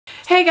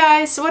Hey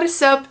guys, what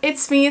is up?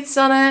 It's me, it's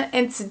Sanne,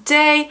 and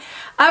today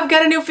I've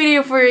got a new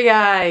video for you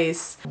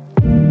guys.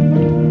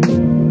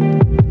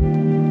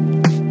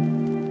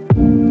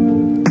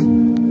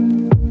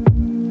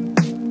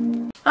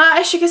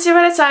 As you can see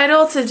by the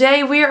title,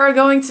 today we are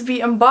going to be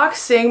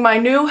unboxing my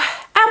new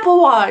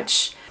Apple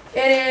Watch.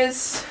 It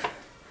is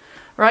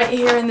right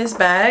here in this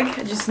bag.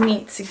 I just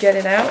need to get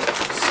it out.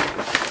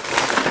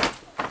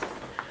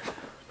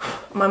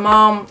 My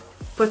mom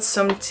put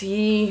some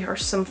tea or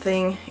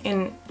something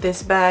in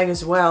this bag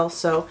as well,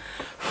 so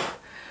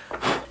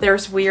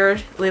there's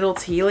weird little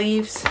tea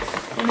leaves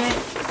in it,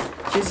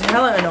 which is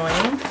hella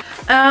annoying.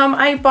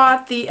 I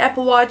bought the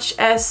Apple Watch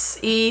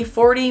SE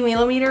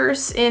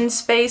 40mm in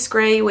space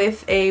gray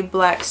with a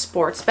black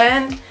sports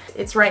band.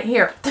 It's right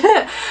here.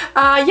 Yeah,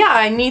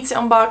 I need to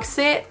unbox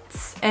it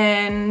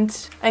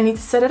and I need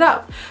to set it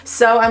up.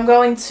 So I'm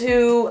going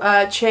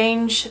to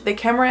change the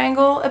camera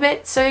angle a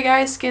bit so you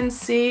guys can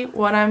see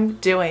what I'm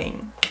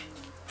doing.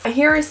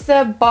 Here is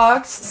the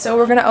box, so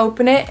we're gonna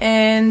open it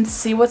and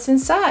see what's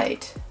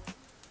inside.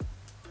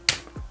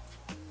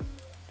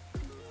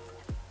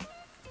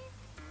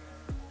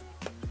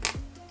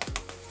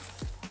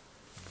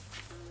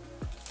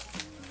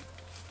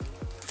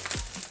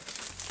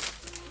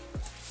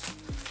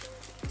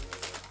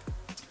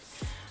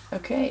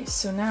 Okay,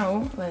 so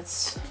now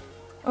let's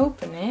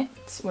open it.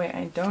 Wait,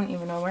 I don't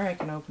even know where I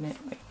can open it.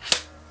 Wait.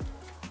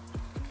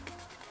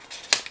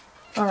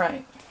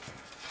 Alright.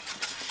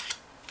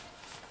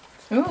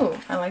 Ooh,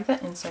 I like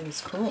that inside,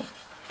 it's cool.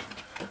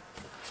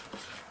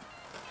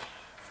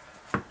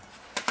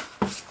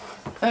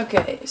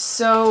 Okay,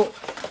 so...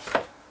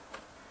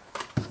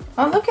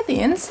 oh, look at the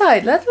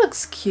inside. That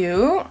looks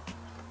cute.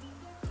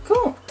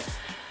 Cool.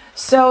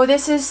 So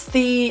this is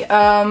the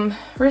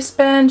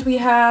wristband we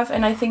have,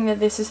 and I think that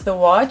this is the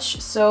watch.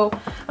 So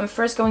I'm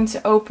first going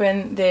to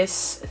open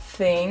this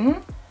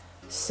thing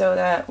so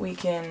that we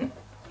can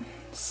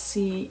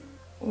see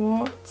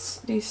what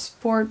the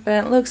sport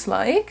band looks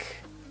like.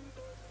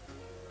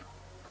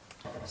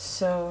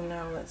 So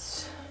now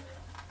let's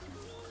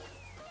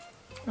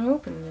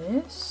open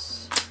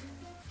this.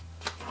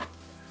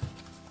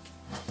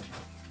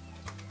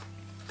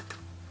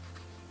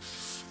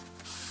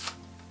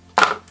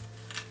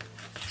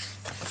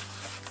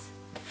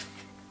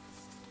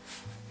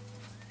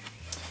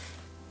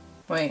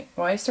 Wait,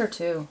 why is there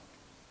two?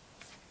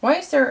 Why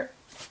is there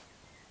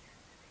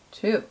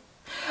two?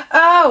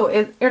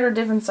 Oh, they're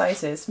different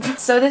sizes.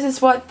 So this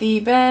is what the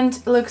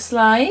band looks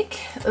like.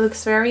 It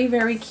looks very,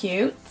 very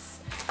cute.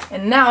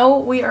 And now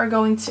we are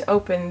going to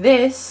open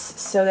this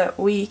so that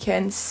we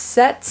can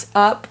set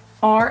up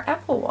our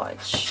Apple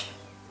Watch.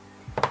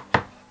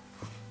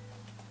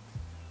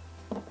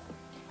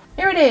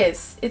 Here it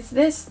is. It's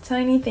this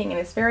tiny thing and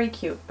it's very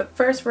cute. But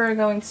first we're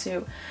going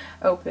to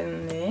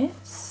open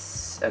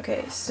this.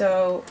 Okay,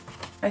 so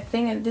I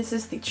think that this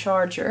is the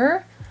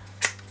charger.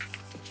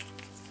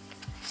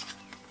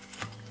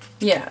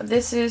 Yeah,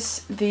 this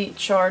is the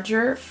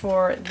charger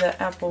for the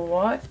Apple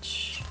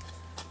Watch.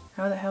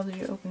 How the hell did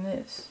you open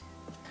this?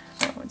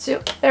 1,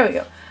 2. There we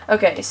go.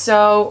 Okay,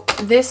 so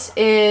this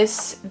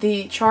is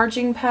the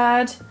charging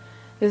pad.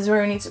 This is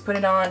where we need to put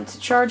it on to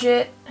charge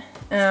it.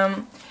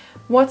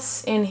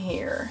 What's in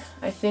here?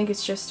 I think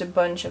it's just a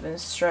bunch of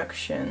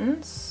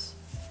instructions.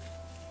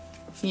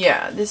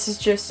 Yeah, this is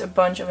just a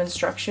bunch of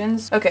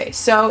instructions. Okay,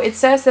 so it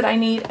says that I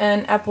need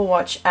an Apple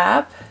Watch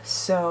app.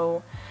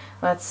 So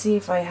let's see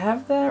if I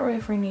have that or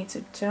if I need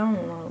to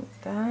download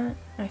that.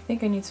 I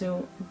think I need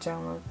to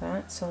download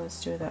that, so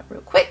let's do that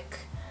real quick.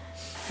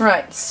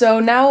 Right, so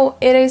now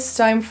it is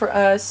time for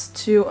us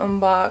to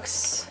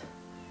unbox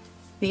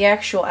the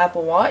actual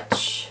Apple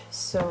Watch.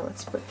 So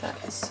let's put that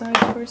aside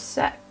for a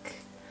sec.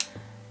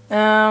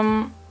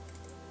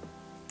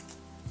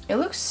 It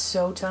looks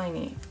so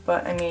tiny,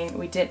 but I mean,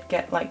 we did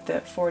get like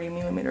the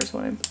 40mm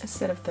one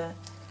instead of the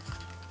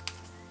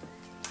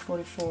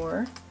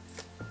 44.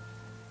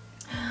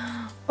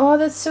 Oh,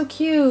 that's so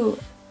cute.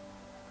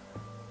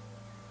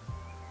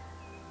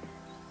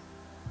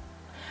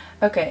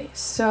 Okay,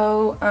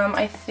 so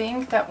I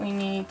think that we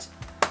need...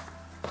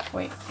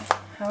 wait,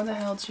 how the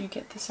hell do you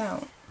get this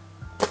out?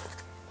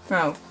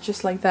 Oh,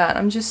 just like that.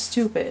 I'm just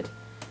stupid.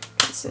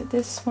 Okay, so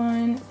this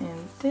one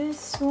and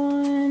this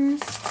one.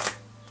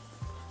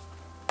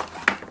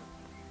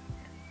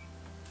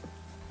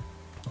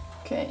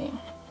 Okay.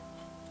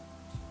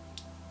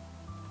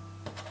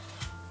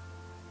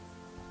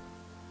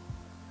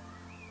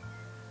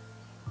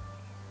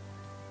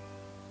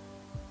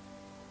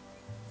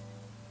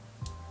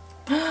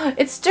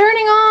 It's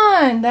turning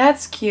on!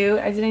 That's cute.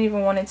 I didn't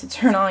even want it to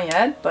turn on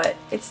yet, but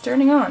it's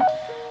turning on.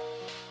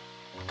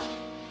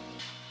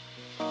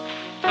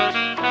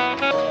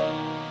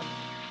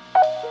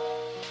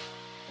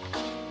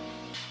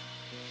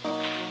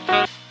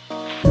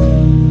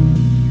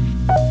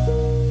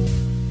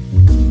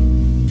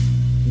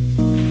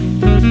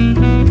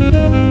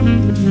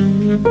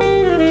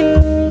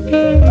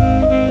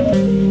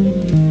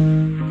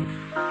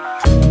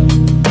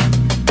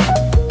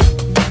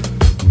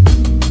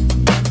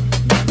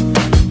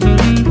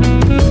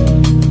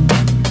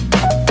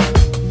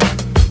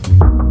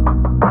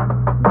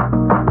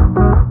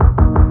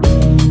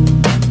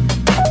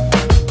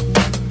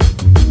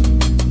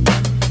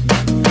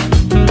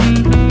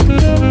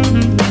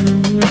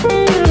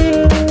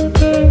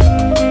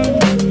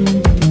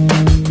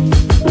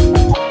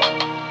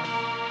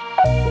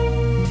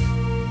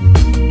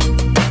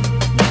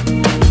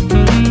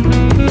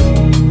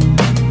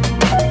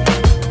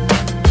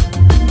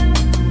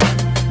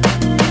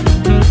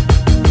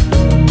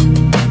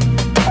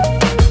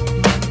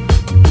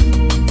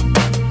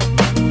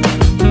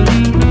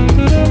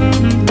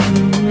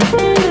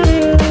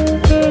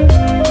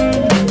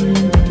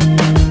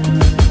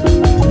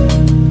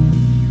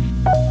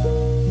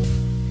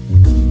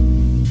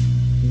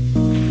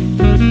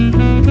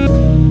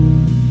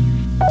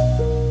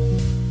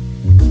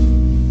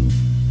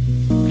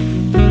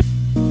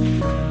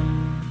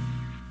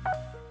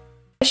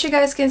 As you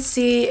guys can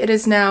see, it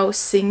is now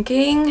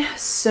syncing,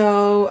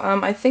 so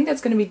I think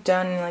that's gonna be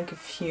done in like a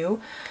few.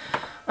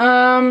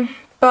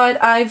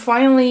 But I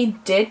finally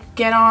did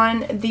get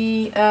on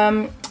the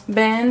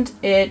band.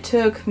 It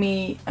took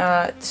me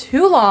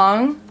too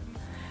long,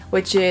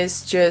 which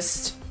is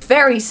just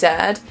very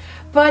sad.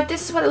 But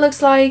this is what it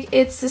looks like.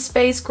 It's the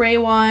space gray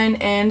one,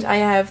 and I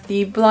have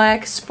the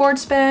black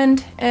sports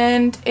band,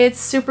 and it's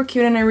super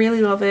cute and I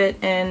really love it,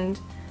 and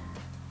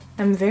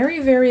I'm very,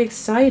 very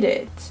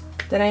excited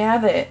that I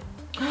have it.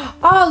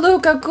 Oh,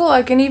 look how cool!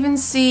 I can even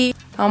see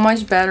how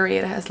much battery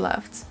it has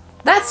left.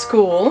 That's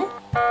cool!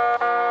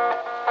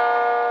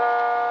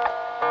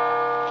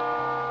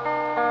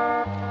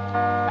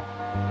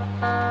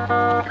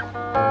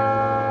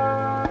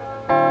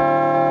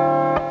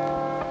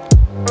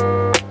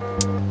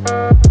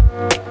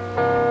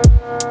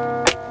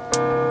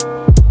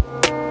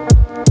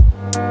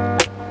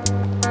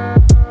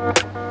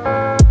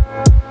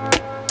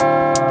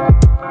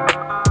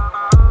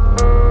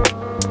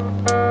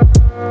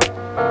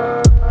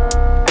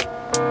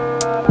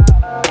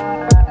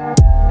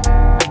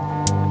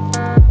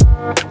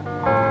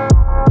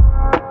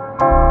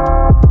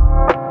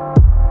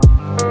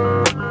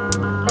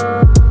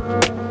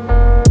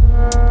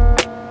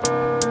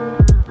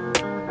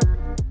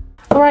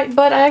 Alright,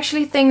 but I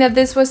actually think that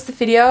this was the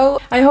video.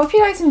 I hope you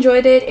guys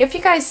enjoyed it. If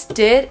you guys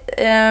did,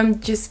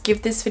 just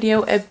give this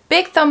video a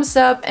big thumbs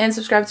up and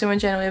subscribe to my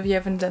channel if you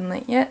haven't done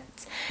that yet.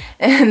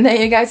 And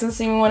then you guys will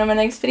see me in one of my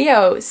next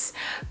videos.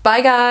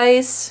 Bye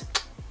guys!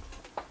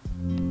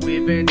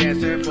 We've been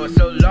dancing for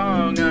so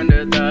long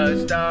under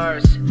the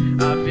stars.